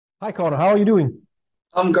Hi, Connor. How are you doing?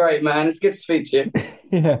 I'm great, man. It's good to speak to you.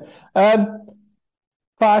 Yeah. Um,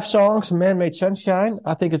 Five songs, "Man-Made Sunshine."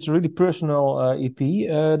 I think it's a really personal EP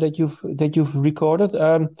that you've recorded.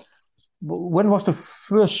 When was the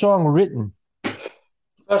first song written?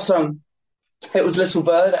 First song, it was Little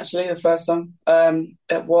Bird, actually, the first song.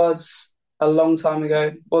 It was a long time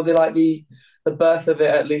ago. Well, the birth of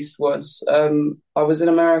it at least was I was in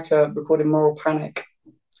America recording Moral Panic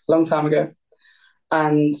a long time ago,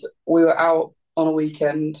 and we were out on a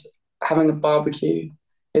weekend having a barbecue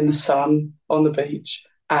in the sun on the beach,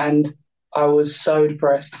 and I was so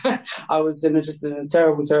depressed. I was just in a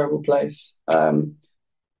terrible, terrible place, and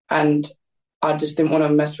I just didn't want to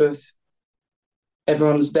mess with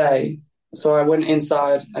everyone's day. So I went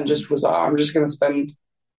inside and just was like, I'm just going to spend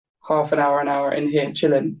half an hour in here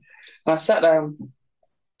chilling. And I sat down,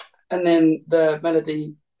 and then the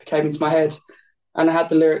melody came into my head, and I had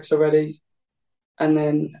the lyrics already. And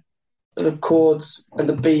then the chords and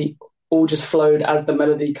the beat all just flowed as the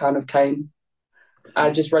melody kind of came.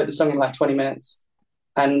 I just wrote the song in like 20 minutes.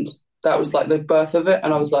 And that was like the birth of it.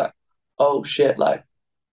 And I was like, oh shit, like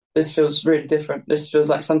this feels really different. This feels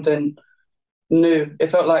like something new.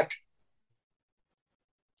 It felt like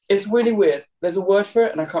it's really weird. There's a word for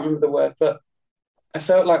it, and I can't remember the word, but I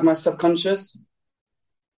felt like my subconscious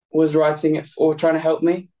was writing it or trying to help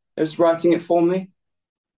me. It was writing it for me.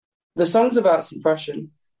 The song's about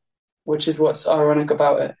suppression, which is what's ironic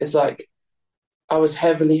about it. It's like I was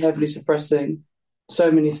heavily, heavily suppressing so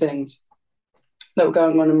many things that were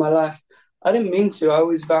going on in my life. I didn't mean to. I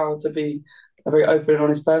always vowed to be a very open and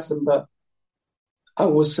honest person, but I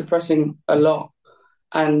was suppressing a lot.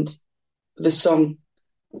 And this song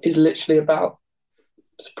is literally about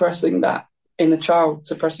suppressing that inner child,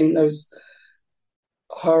 suppressing those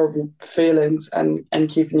horrible feelings and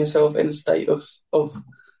keeping yourself in a state of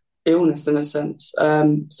illness in a sense.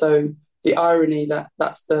 So the irony that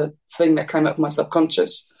that's the thing that came up in my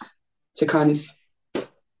subconscious to kind of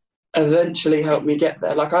eventually help me get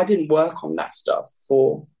there. Like I didn't work on that stuff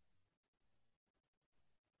for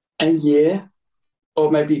a year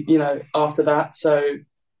or maybe, after that. So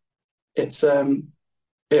it's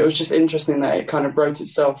it was just interesting that it kind of wrote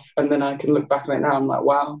itself and then I can look back on it now. I'm like,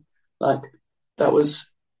 wow, like that was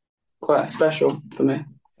quite special for me.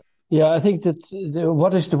 Yeah, I think that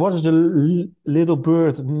what is the little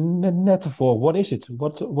bird metaphor? What is it?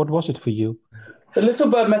 What was it for you? The little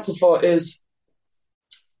bird metaphor is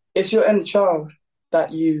it's your inner child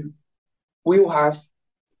that we all have,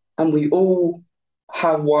 and we all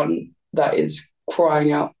have one that is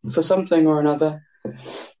crying out for something or another.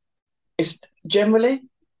 It's generally,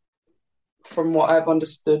 from what I've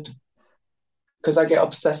understood, because I get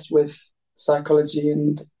obsessed with psychology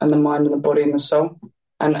and the mind and the body and the soul,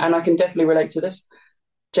 and I can definitely relate to this.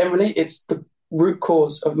 Generally, it's the root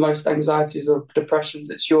cause of most anxieties or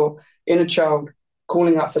depressions. It's your inner child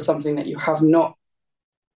calling out for something that you have not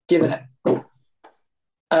given it.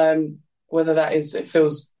 Whether that is it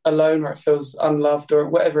feels alone or it feels unloved or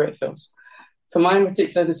whatever it feels. For mine in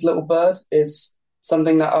particular, this little bird is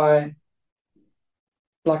something that I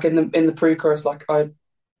like in the pre-chorus, like I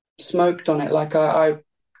smoked on it, like I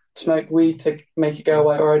smoke weed to make it go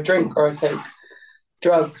away, or I drink, or I take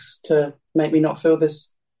drugs to make me not feel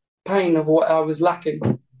this pain of what I was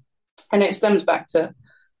lacking. And it stems back to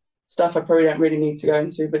stuff I probably don't really need to go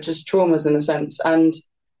into, but just traumas in a sense. And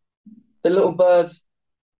the little bird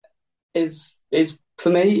is for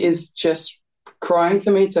me is just crying for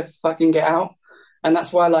me to fucking get out. And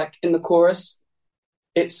that's why like in the chorus,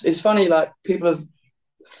 it's funny, like people have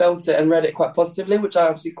felt it and read it quite positively, which I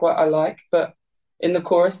obviously quite I like. But in the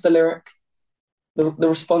chorus, the lyric, the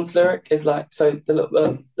response lyric is like, so the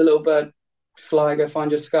little bird, fly, go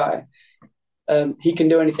find your sky. He can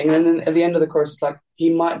do anything. And then at the end of the chorus, it's like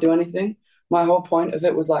he might do anything. My whole point of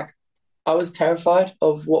it was like I was terrified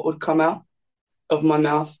of what would come out of my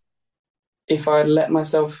mouth if I let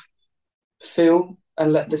myself feel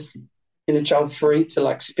and let this inner child free to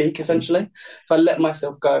like speak essentially. If I let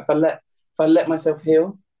myself go, if I let myself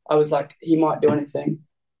heal, I was like, he might do anything.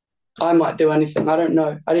 I might do anything. I don't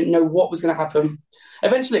know. I didn't know what was gonna happen.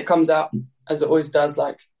 Eventually it comes out as it always does,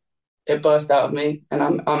 like it burst out of me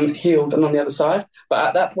and I'm healed and on the other side. But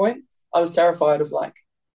at that point, I was terrified of like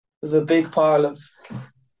the big pile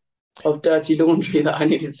of dirty laundry that I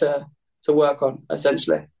needed to work on,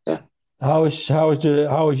 essentially. Yeah. How is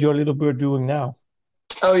your little bird doing now?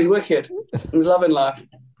 Oh, he's wicked. He's loving life.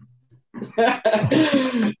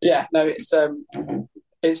 Yeah, no,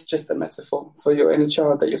 it's just a metaphor for your inner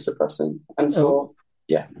child that you're suppressing and Uh, for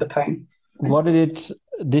the pain. what did it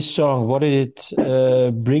this song? What did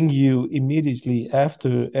it bring you immediately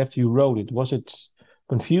after you wrote it?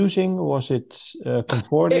 confusing? Was it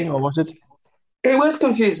comforting, It or was it? it was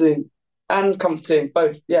confusing and comforting,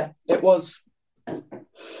 both. Yeah, it was.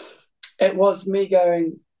 It was me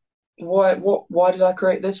going, why did I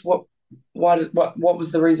create this? What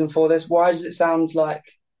was the reason for this? Why does it sound like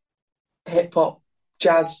hip hop,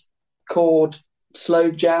 jazz chord,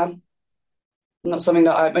 slow jam? Not something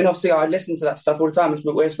that I mean, obviously I listen to that stuff all the time.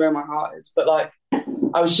 It's where my heart is. But like,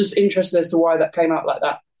 I was just interested as to why that came out like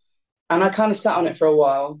that, and I kind of sat on it for a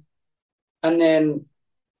while, and then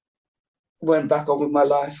went back on with my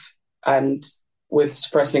life and with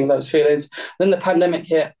suppressing those feelings. Then the pandemic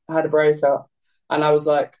hit. I had a breakup, and I was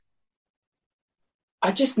like,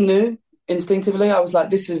 I just knew instinctively. I was like,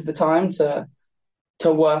 this is the time to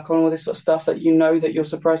work on all this sort of stuff that you know that you're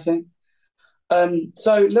suppressing.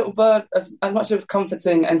 So Little Bird, as much as it was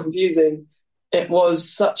comforting and confusing, it was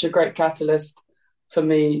such a great catalyst for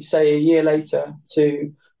me, say a year later,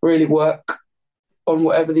 to really work on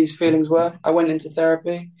whatever these feelings were. I went into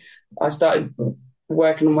therapy. I started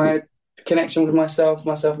working on my connection with myself,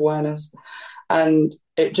 my self-awareness, and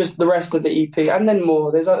it just the rest of the EP, and then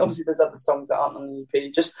more. There's other songs that aren't on the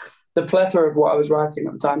EP. Just the plethora of what I was writing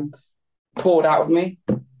at the time poured out of me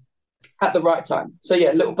at the right time. So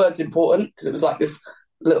yeah, Little Bird's important because it was like this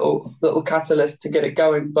little catalyst to get it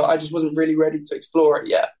going, but I just wasn't really ready to explore it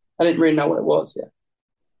yet. I didn't really know what it was yet.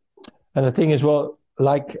 And the thing is, well,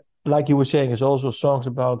 like you were saying, there's also songs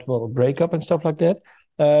about well breakup and stuff like that.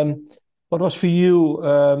 What was for you?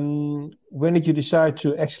 When did you decide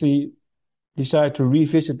to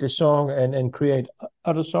revisit this song and create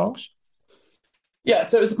other songs? Yeah,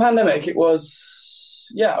 so it was the pandemic. It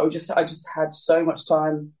was yeah, I just had so much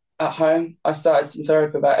time at home. I started some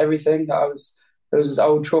therapy about everything that I was there was this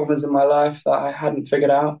old traumas in my life that I hadn't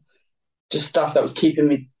figured out. Just stuff that was keeping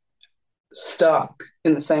me stuck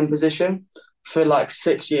in the same position for like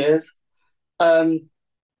 6 years. Um,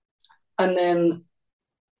 and then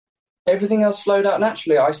everything else flowed out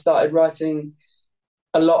naturally. I started writing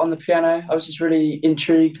a lot on the piano. I was just really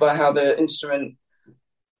intrigued by how the instrument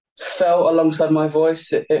felt alongside my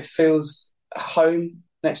voice. It feels home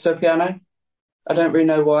next to a piano. I don't really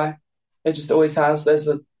know why. It just always has. There's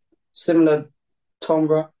a similar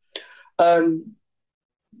timbre. Um,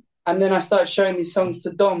 and then I started showing these songs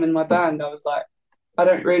to Dom in my band. I was like, I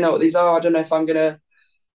don't really know what these are. I don't know if I'm gonna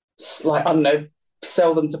like I don't know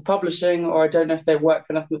sell them to publishing, or I don't know if they work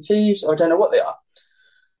for Nothing But Thieves, or I don't know what they are.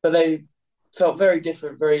 But they felt very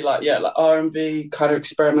different, very like yeah, like R&B, kind of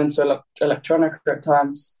experimental electronic at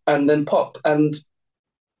times, and then pop, and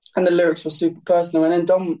the lyrics were super personal. And then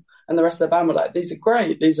Dom and the rest of the band were like, "These are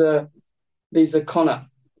great. These are Connor,"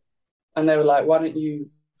 and they were like, "Why don't you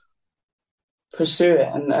pursue it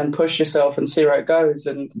and push yourself and see where it goes?"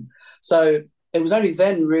 And so it was only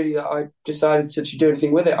then really that I decided to do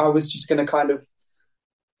anything with it. I was just going to kind of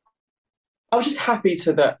I was just happy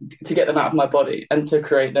to get them out of my body and to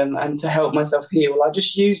create them and to help myself heal. I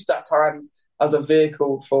just used that time as a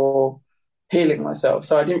vehicle for healing myself.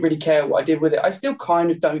 So I didn't really care what I did with it. I still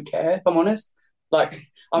kind of don't care, if I'm honest. Like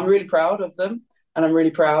I'm really proud of them and I'm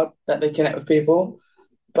really proud that they connect with people.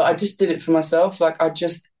 But I just did it for myself. Like I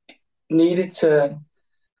just needed to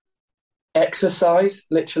exercise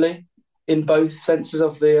literally in both senses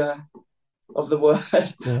of the word,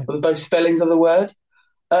 Yeah. of both spellings of the word.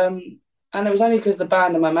 Um, and it was only because the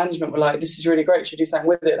band and my management were like, "This is really great. Should you do something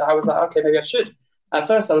with it?" I was like, "Okay, maybe I should." At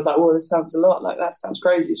first, I was like, "Well, this sounds a lot like that. Sounds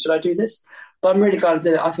crazy. Should I do this?" But I'm really glad I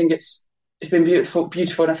did it. I think it's been beautiful,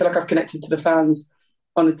 and I feel like I've connected to the fans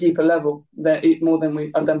on a deeper level than more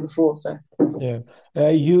than I've done before. So Yeah.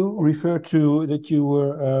 You referred to that you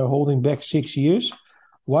were holding back 6 years.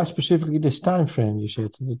 Why specifically this time frame? You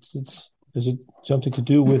said is it something to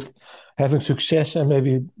do with having success and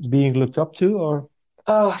maybe being looked up to, or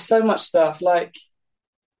so much stuff. Like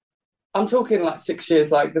I'm talking like 6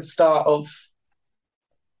 years, like the start of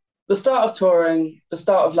touring, the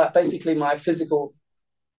start of like basically my physical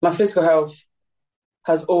health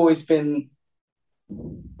has always been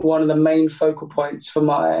one of the main focal points for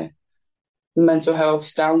my mental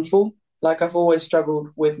health's downfall. Like I've always struggled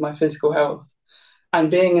with my physical health, and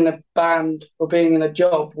being in a band or being in a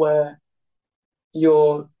job where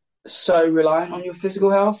you're so reliant on your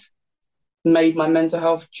physical health made my mental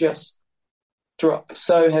health just drop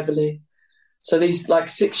so heavily. So these like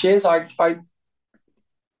 6 years, I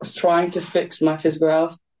was trying to fix my physical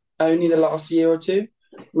health only the last year or two,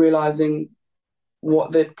 realizing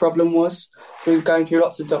what the problem was. We were going through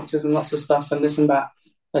lots of doctors and lots of stuff and this and that.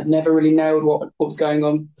 I'd never really nailed what was going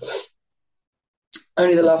on.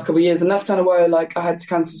 Only the last couple of years, and that's kind of why like I had to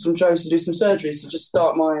cancel some shows to do some surgery, so just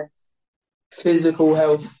start my physical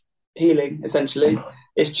health healing essentially.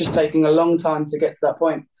 It's just taking a long time to get to that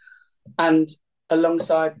point. And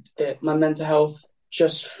alongside it, my mental health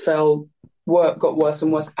just got worse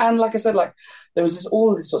and worse. And like I said, like there was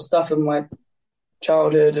all this sort of stuff in my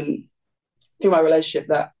childhood and through my relationship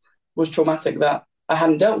that was traumatic that I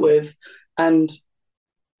hadn't dealt with. And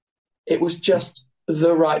it was just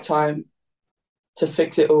the right time to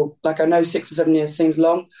fix it all. Like I know 6 or 7 years seems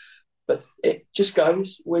long, but it just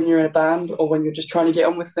goes when you're in a band or when you're just trying to get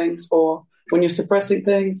on with things or when you're suppressing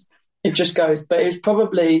things, it just goes. But it's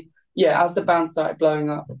probably, as the band started blowing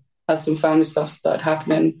up, as some family stuff started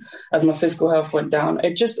happening, as my physical health went down,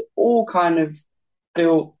 it just all kind of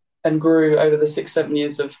built and grew over the 6, 7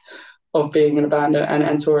 years of being in a band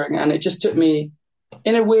and touring. And it just took me,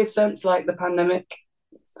 in a weird sense, like the pandemic,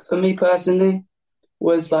 for me personally,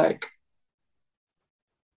 was like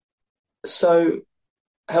so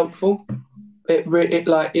helpful.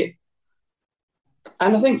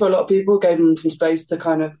 And I think for a lot of people, gave them some space to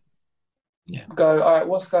kind of go, all right,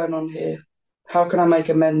 what's going on here? How can I make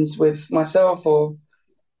amends with myself or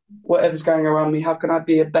whatever's going around me? How can I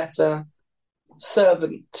be a better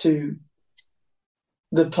servant to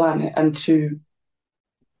the planet and to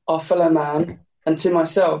our fellow man and to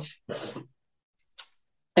myself?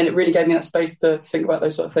 And it really gave me that space to think about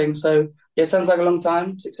those sort of things. So it sounds like a long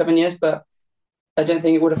time, 6, 7 years, but I don't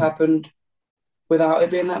think it would have happened without it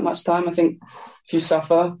being that much time. I think if you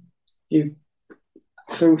suffer,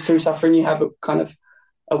 through suffering, you have a kind of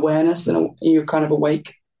awareness and you're kind of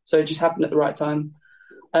awake. So it just happened at the right time.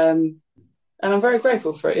 And I'm very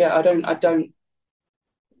grateful for it. Yeah, I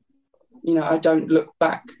don't look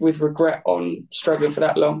back with regret on struggling for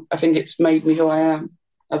that long. I think it's made me who I am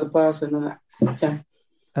as a person.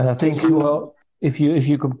 And I think, well, if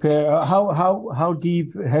you compare, how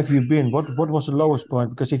deep have you been? What was the lowest point?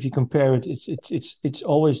 Because if you compare it, it's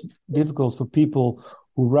always difficult for people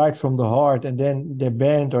who write from the heart, and then their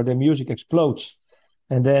band or their music explodes.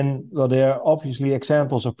 And then, well, there are obviously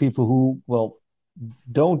examples of people who, well,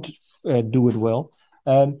 don't do it well.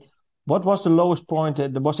 What was the lowest point?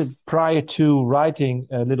 Was it prior to writing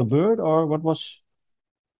Little Bird, or what was?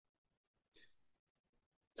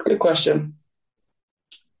 It's a good question.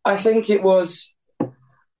 I think it was,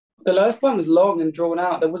 the lowest point was long and drawn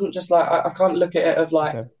out. There wasn't just like, I can't look at it of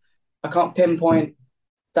like, okay. I can't pinpoint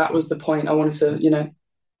that was the point I wanted to,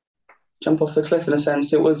 jump off the cliff in a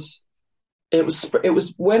sense. It was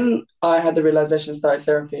when I had the realization, started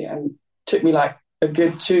therapy, and it took me like a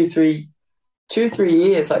good 2-3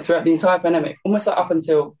 years, like throughout the entire pandemic, almost like up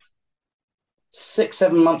until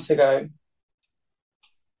 6-7 months ago.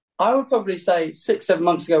 I would probably say 6-7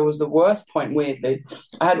 months ago was the worst point, weirdly.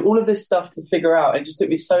 I had all of this stuff to figure out. It just took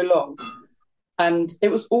me so long. And it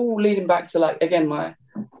was all leading back to, like, again, my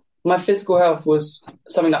physical health was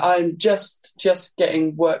something that I'm just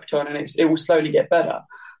getting worked on, and it will slowly get better.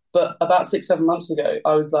 But about 6-7 months ago,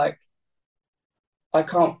 I was like, I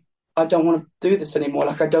don't want to do this anymore.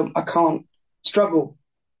 Like, I can't struggle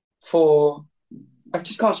I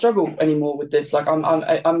just can't struggle anymore with this. Like,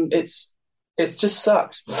 it just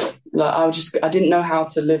sucks. Like, I didn't know how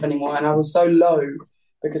to live anymore. And I was so low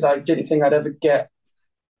because I didn't think I'd ever get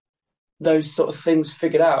those sort of things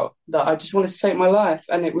figured out that I just wanted to take my life.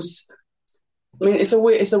 And it was, it's a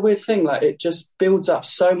weird thing. Like, it just builds up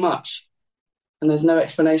so much and there's no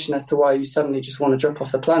explanation as to why you suddenly just want to drop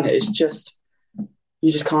off the planet. It's just,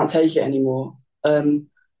 you just can't take it anymore. And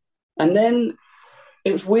then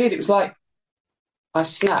it was weird. It was like I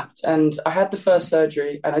snapped, and I had the first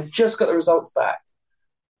surgery, and I just got the results back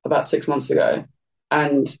about 6 months ago.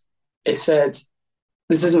 And it said,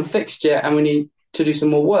 this isn't fixed yet, and we need to do some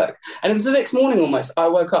more work. And it was the next morning almost. I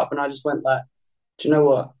woke up and I just went like, do you know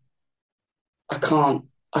what? I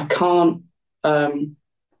can't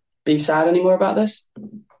be sad anymore about this.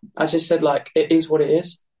 I just said, like, it is what it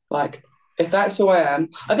is. Like, if that's who I am,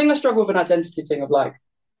 I think I struggle with an identity thing of like,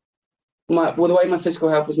 the way my physical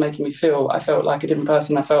health was making me feel, I felt like a different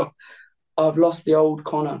person. I felt I've lost the old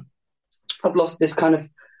Connor. I've lost this kind of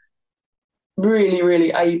really,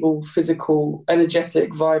 really able, physical,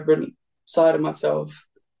 energetic, vibrant side of myself.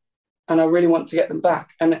 And I really want to get them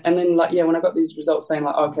back. And then, like, when I got these results saying,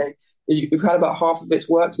 like, okay, you've had about half of its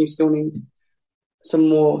work and you still need some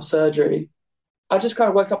more surgery, I just kind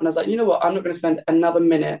of woke up and I was like, you know what? I'm not going to spend another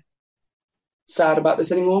minute sad about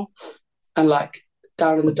this anymore. And like,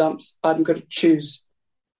 down in the dumps, I'm going to choose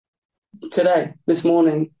today, this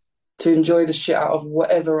morning, to enjoy the shit out of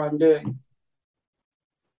whatever I'm doing.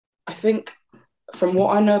 I think from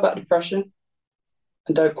what I know about depression,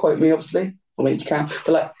 and don't quote me, obviously, I mean, you can, but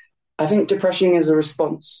like, I think depression is a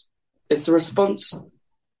response. It's a response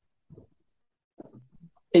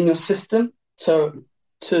in your system to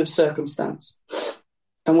circumstance.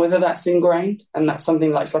 And whether that's ingrained and that's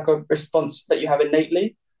something like it's like a response that you have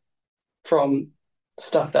innately from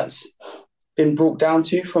stuff that's been brought down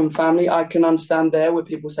to you from family, I can understand there where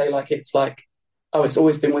people say like it's like, oh, it's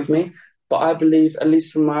always been with me. But I believe, at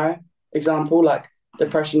least from my example, like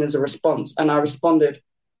depression is a response, and I responded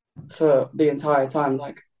for the entire time.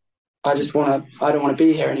 Like I don't want to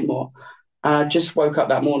be here anymore. And I just woke up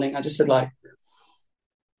that morning. I just said like,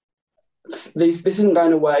 this isn't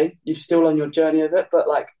going away. You're still on your journey of it, but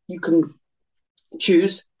like you can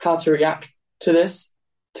choose how to react to this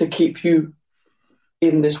to keep you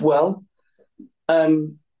in this well.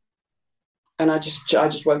 And I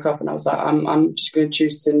just woke up and I was like, I'm just going to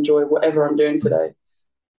choose to enjoy whatever I'm doing today.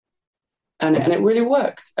 And it really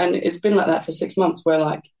worked. And it's been like that for 6 months, where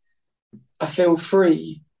like I feel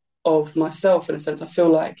free of myself in a sense. I feel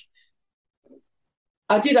like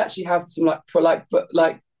I did actually have some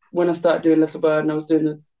but when I started doing Little Bird and I was doing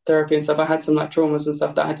the therapy and stuff, I had some like traumas and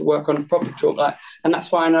stuff that I had to work on, proper trauma, like, and that's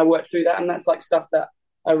fine. I worked through that, and that's like stuff that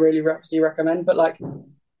I really obviously recommend. But like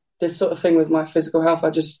this sort of thing with my physical health, I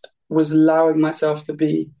just was allowing myself to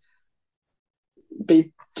be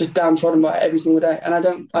just downtrodden by it every single day, and I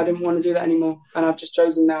didn't want to do that anymore. And I've just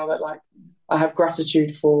chosen now that like I have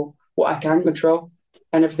gratitude for what I can control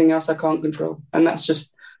and everything else I can't control, and that's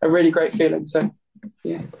just a really great feeling. So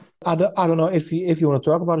yeah. I don't know if you want to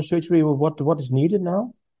talk about the surgery or what is needed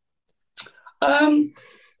now. Yeah,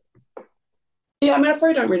 I mean, I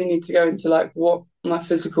probably don't really need to go into like what my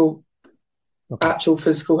actual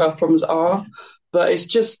physical health problems are, but it's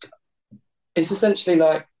essentially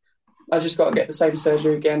like I just got to get the same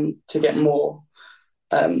surgery again to get more,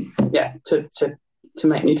 to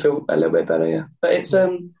make me feel a little bit better. Yeah, but it's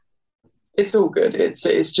all good. It's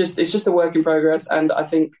just a work in progress, and I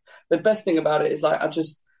think the best thing about it is like I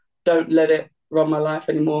just don't let it run my life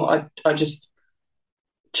anymore. I just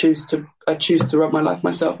choose to run my life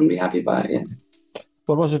myself and be happy about it. Yeah.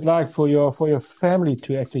 What was it like for your family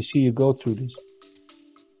to actually see you go through this?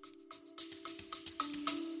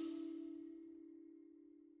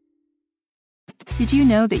 Did you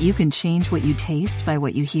know that you can change what you taste by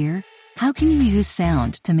what you hear? How can you use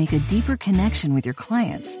sound to make a deeper connection with your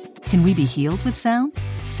clients? Can we be healed with sound?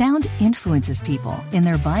 Sound influences people in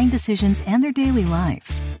their buying decisions and their daily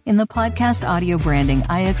lives. In the podcast Audio Branding,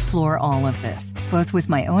 I explore all of this, both with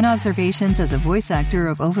my own observations as a voice actor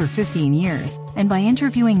of over 15 years and by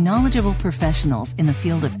interviewing knowledgeable professionals in the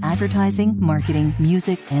field of advertising, marketing,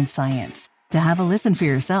 music, and science. To have a listen for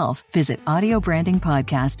yourself, visit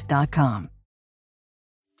audiobrandingpodcast.com.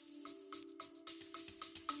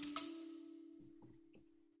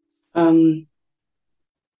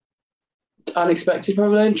 Unexpected,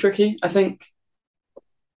 probably, and tricky. I think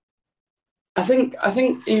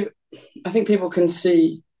people can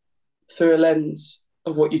see through a lens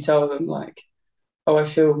of what you tell them, like, oh,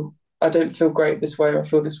 I don't feel great this way, or I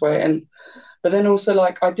feel this way, but then also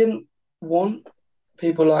like I didn't want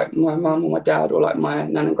people like my mum or my dad or like my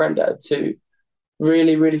nan and granddad to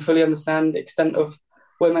really, really fully understand the extent of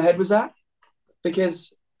where my head was at,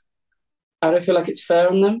 because I don't feel like it's fair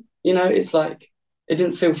on them. You know, it's like it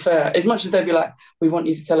didn't feel fair. As much as they'd be like, we want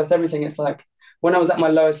you to tell us everything, it's like when I was at my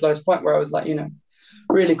lowest point where I was like, you know,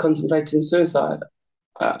 really contemplating suicide,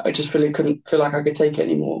 I just really couldn't feel like I could take it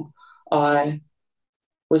anymore. I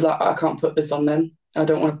was like, I can't put this on them. I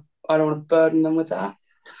don't want to burden them with that.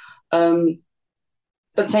 At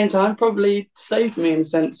the same time, probably saved me in the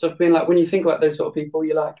sense of being like, when you think about those sort of people,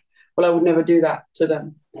 you're like, well, I would never do that to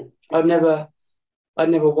them. I'd never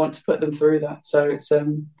want to put them through that. So it's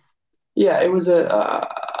it was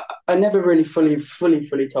I never really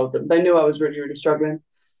fully told them. They knew I was really, really struggling.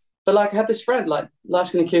 But like I had this friend, like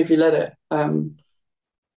Life's Gonna Kill If You Let It.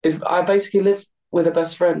 I basically lived with a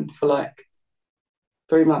best friend for like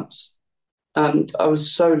 3 months, and I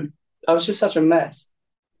was just such a mess.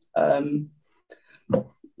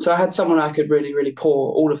 So I had someone I could really, really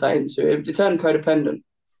pour all of that into. It turned codependent,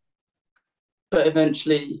 but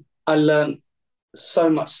eventually I learned so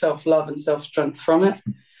much self-love and self-strength from it.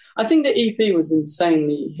 I think the EP was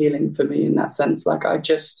insanely healing for me in that sense. Like I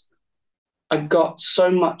got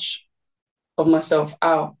so much of myself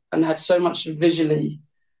out and had so much visually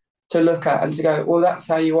to look at and to go, well, that's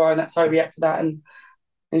how you are and that's how I react to that. And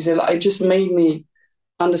so like, it just made me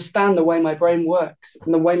understand the way my brain works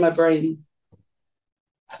and the way my brain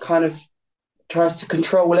kind of tries to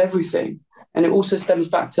control everything. And it also stems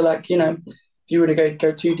back to like, you know, if you were to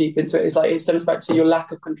go too deep into it, it's like it stems back to your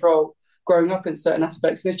lack of control growing up in certain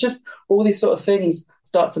aspects. And it's just all these sort of things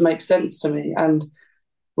start to make sense to me. And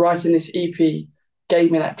writing this EP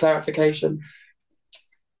gave me that clarification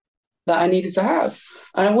that I needed to have.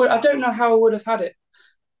 And I don't know how I would have had it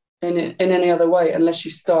in any other way unless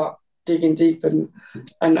you start digging deep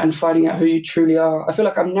and finding out who you truly are. I feel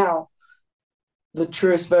like I'm now the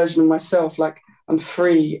truest version of myself. Like I'm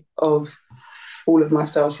free of all of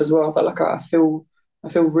myself as well. But like I feel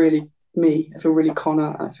really me. I feel really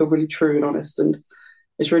Connor. I feel really true and honest, and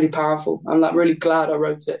it's really powerful. I'm like really glad I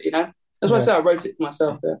wrote it. You know, that's why I Yeah. say I wrote it for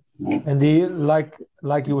myself. Yeah, And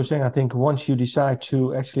like you were saying, I think once you decide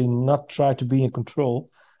to actually not try to be in control,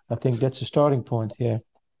 I think that's a starting point here.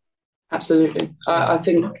 absolutely. Yeah. I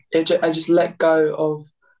think I just let go of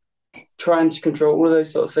trying to control all of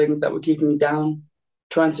those sort of things that were keeping me down,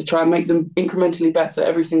 trying to make them incrementally better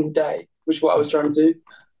every single day, which is what I was trying to do.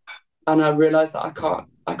 And I realized that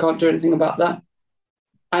I can't do anything about that.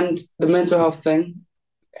 And the mental health thing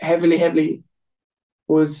heavily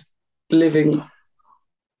was living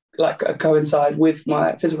like a coincide with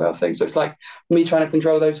my physical health thing. So it's like me trying to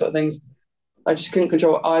control those sort of things. I just couldn't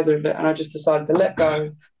control either of it. And I just decided to let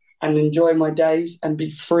go and enjoy my days and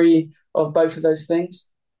be free of both of those things.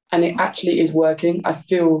 And it actually is working. I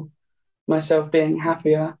feel myself being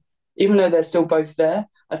happier, even though they're still both there.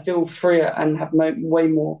 I feel freer and have way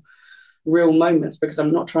more real moments because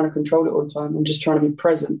I'm not trying to control it all the time. I'm just trying to be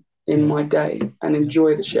present in Yeah. my day and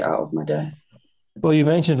enjoy the shit out of my day. Well, you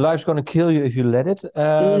mentioned life's gonna kill you if you let it.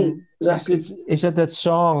 Exactly. That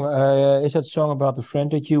song? Is that song about the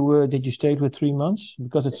friend that you stayed with 3 months?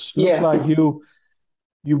 Because it looks Yeah. like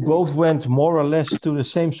you both went more or less to the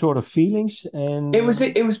same sort of feelings, and It was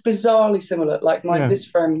bizarrely similar. Like my yeah, this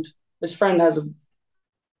friend has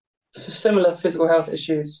similar physical health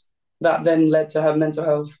issues that then led to her mental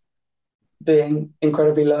health being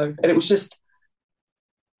incredibly low. And it was just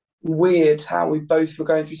weird how we both were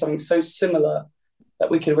going through something so similar that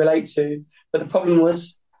we could relate to. But the problem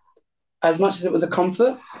was, as much as it was a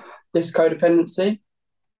comfort, this codependency,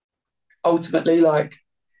 ultimately, like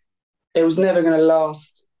it was never going to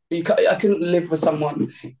last. I couldn't live with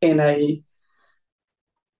someone in a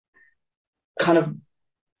kind of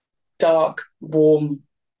dark, warm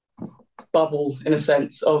bubble, in a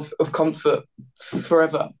sense of comfort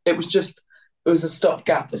forever. It was a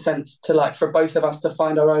stopgap, a sense to like for both of us to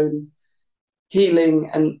find our own healing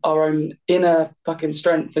and our own inner fucking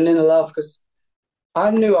strength and inner love. Because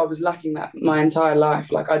I knew I was lacking that my entire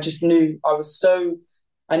life. Like I just knew I was so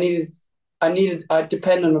I needed I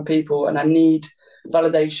depend on the people and I need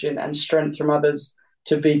validation and strength from others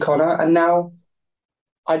to be Connor. And now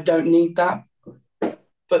I don't need that.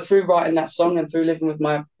 But through writing that song and through living with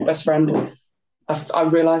my best friend, I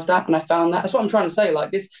realized that and I found that. That's what I'm trying to say.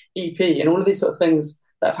 Like this EP and all of these sort of things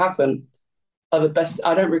that have happened are the best.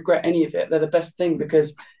 I don't regret any of it. They're the best thing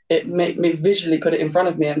because it made me visually put it in front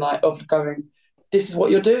of me and like of going, this is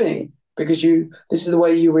what you're doing because this is the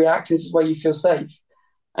way you react. This is where you feel safe,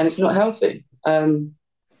 and it's not healthy.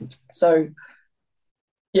 So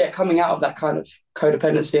yeah, coming out of that kind of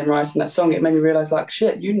codependency and writing that song, it made me realize like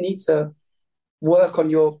shit, you need to work on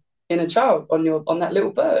your inner child, on that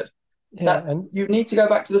little bird. yeah, That you need to go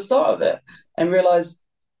back to the start of it and realize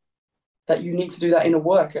that you need to do that inner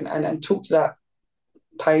work and talk to that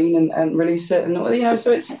pain and release it and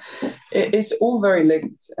so it's all very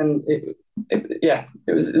linked and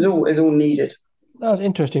it's all needed. that's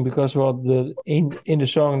interesting because well, in the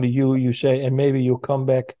song that you say, and maybe you'll come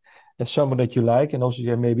back as someone that you like, and also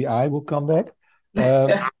yeah, maybe I will come back.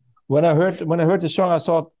 Yeah, When I heard the song, I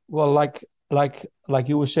thought, well, like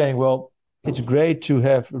you were saying, well, it's great to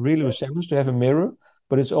have real resemblance, to have a mirror,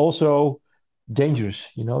 but it's also dangerous.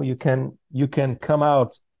 You know, you can come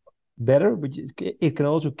out better, but it can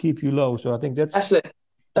also keep you low. So I think that's it.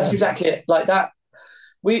 That's yeah, exactly it. Like that,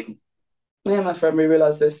 me and my friend, we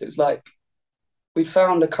realized this. It was like we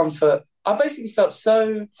found a comfort. I basically felt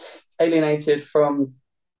so alienated from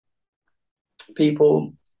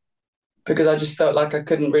people because I just felt like I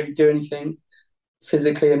couldn't really do anything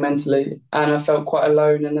physically and mentally, and I felt quite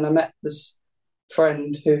alone. And then I met this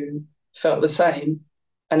friend who felt the same,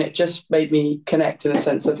 and it just made me connect in a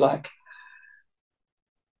sense of like,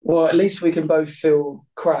 well, at least we can both feel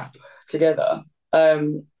crap together.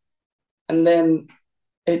 And then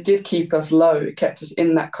it did keep us low. It kept us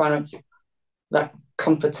in that kind of that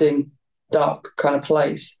comforting, dark kind of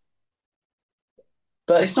place.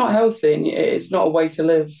 But it's not healthy. And it's not a way to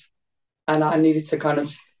live. And I needed to kind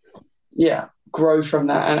of, yeah, grow from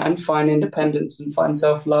that and find independence and find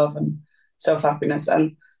self love and self happiness.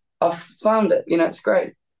 And I've found it. It's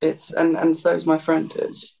great. And so is my friend.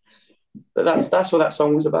 But that's what that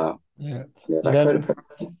song was about. yeah. Yeah, And that then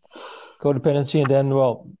codependency. codependency, and then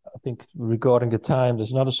well, I think regarding the time,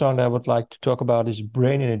 there's another song that I would like to talk about is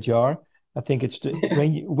 "Brain in a Jar." I think it's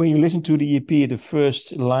when you listen to the EP, the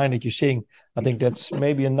first line that you sing, I think that's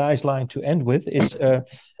maybe a nice line to end with. It's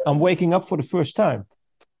I'm waking up for the first time.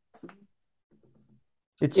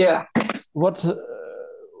 It's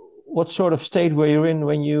what sort of state were you in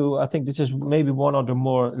when you? I think this is maybe one of the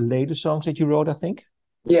more later songs that you wrote, I think.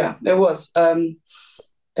 Yeah, it was.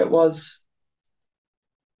 It was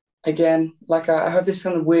again like I have this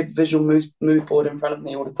kind of weird visual mood board in front of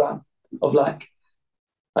me all the time of like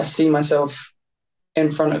I see myself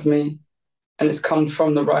in front of me, and it's come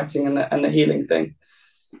from the writing and the healing thing.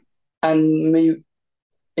 And me,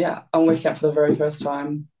 yeah, I'm waking up for the very first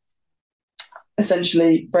time.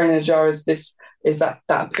 Essentially, Brain in a Jar is that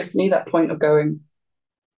epiphany, that point of going,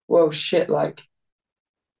 whoa, shit, like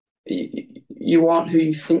you aren't who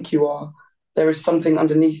you think you are. There is something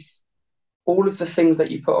underneath all of the things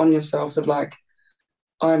that you put on yourselves of like,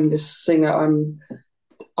 I'm this singer,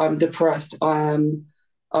 I'm depressed, I am,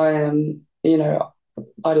 you know,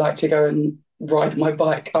 I like to go and ride my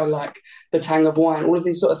bike, I like the tang of wine, all of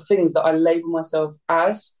these sort of things that I label myself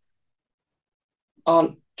as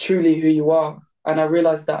aren't truly who you are. And I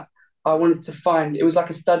realized that it was like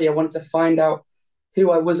a study. I wanted to find out who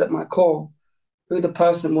I was at my core, who the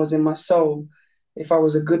person was in my soul, if I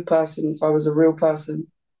was a good person, if I was a real person.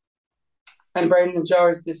 And Brain in a Jar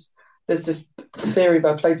is there's this theory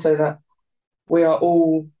by Plato that we are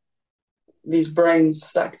all these brains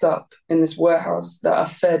stacked up in this warehouse that are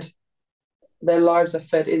fed, their lives are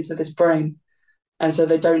fed into this brain. And so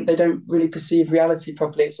they don't really perceive reality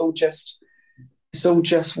properly. It's all just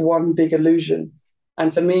one big illusion.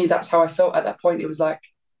 And for me, that's how I felt at that point. It was like,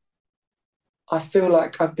 I feel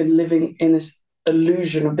like I've been living in this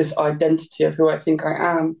illusion of this identity of who I think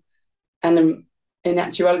I am. And in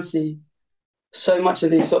actuality, so much of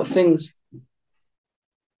these sort of things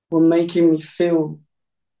were making me feel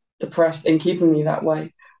depressed and keeping me that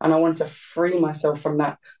way. And I wanted to free myself from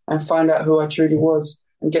that and find out who I truly was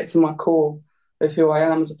and get to my core of who I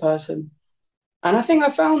am as a person. And I think I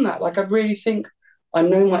found that. Like, I really think I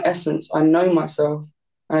know my essence. I know myself.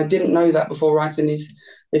 And I didn't know that before writing this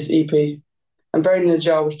EP. And Brain in a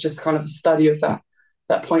Jar was just kind of a study of that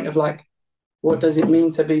point of like, what does it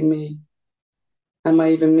mean to be me? Am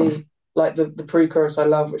I even me? Like the pre-chorus I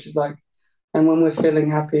love, which is like, and when we're feeling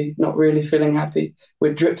happy, not really feeling happy,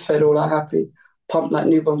 we're drip fed all our happy, pumped like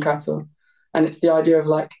newborn cattle. And it's the idea of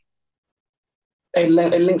like, it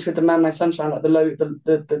links with the Man-Made Sunshine, like the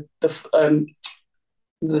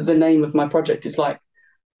name of my project is like,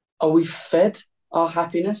 are we fed our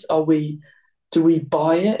happiness? Do we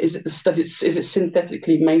buy it? Is it the stuff? Is it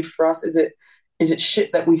synthetically made for us? Is it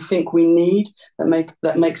shit that we think we need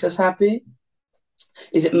that makes us happy?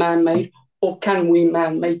 Is it man-made, or can we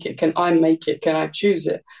man-make it? Can I make it? Can I choose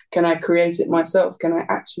it? Can I create it myself? Can I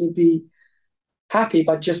actually be happy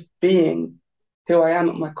by just being who I am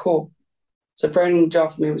at my core? So Brain in a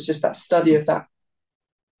Jar for me was just that study of that,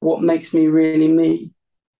 what makes me really me,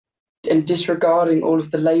 and disregarding all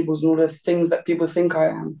of the labels and all the things that people think I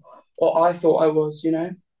am or I thought I was, you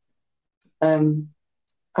know.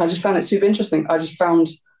 I just found it super interesting. I just found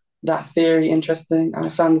that theory interesting, and I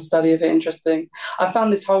found the study of it interesting. I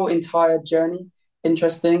found this whole entire journey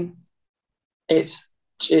interesting. It's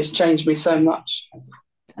changed me so much.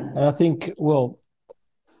 And I think, well,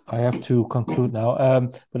 I have to conclude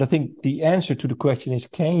now. But I think the answer to the question is,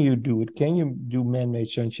 can you do it? Can you do Man-Made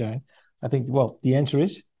Sunshine? I think, well, the answer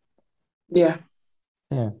is yeah.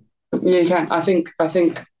 Yeah, you can. I think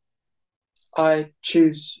I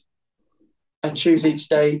choose each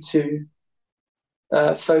day to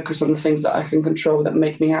focus on the things that I can control that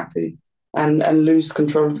make me happy, and lose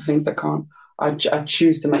control of the things that can't. I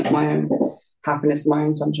choose to make my own happiness my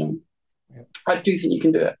own sunshine. Yeah. I do think you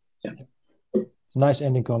can do it. Yeah. It's a nice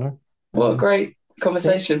ending, Connor. Well, great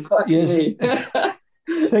conversation. Yes.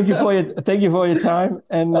 Thank you for your time,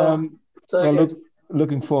 and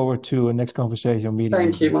looking forward to a next conversation meeting.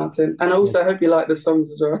 Thank you, Martin, and also I hope you like the songs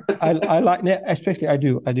as well. I like, especially I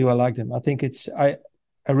do I like them. I think I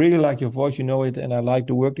really like your voice, you know it, and I like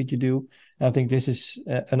the work that you do. And I think this is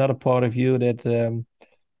another part of you that,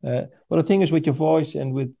 well, the thing is with your voice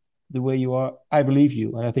and with the way you are, I believe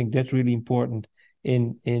you, and I think that's really important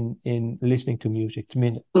in listening to music. I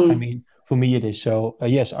mean, for me it is. So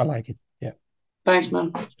yes, I like it. Yeah. Thanks,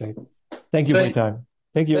 man. Thank you for your time.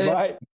 Thank you. Bye.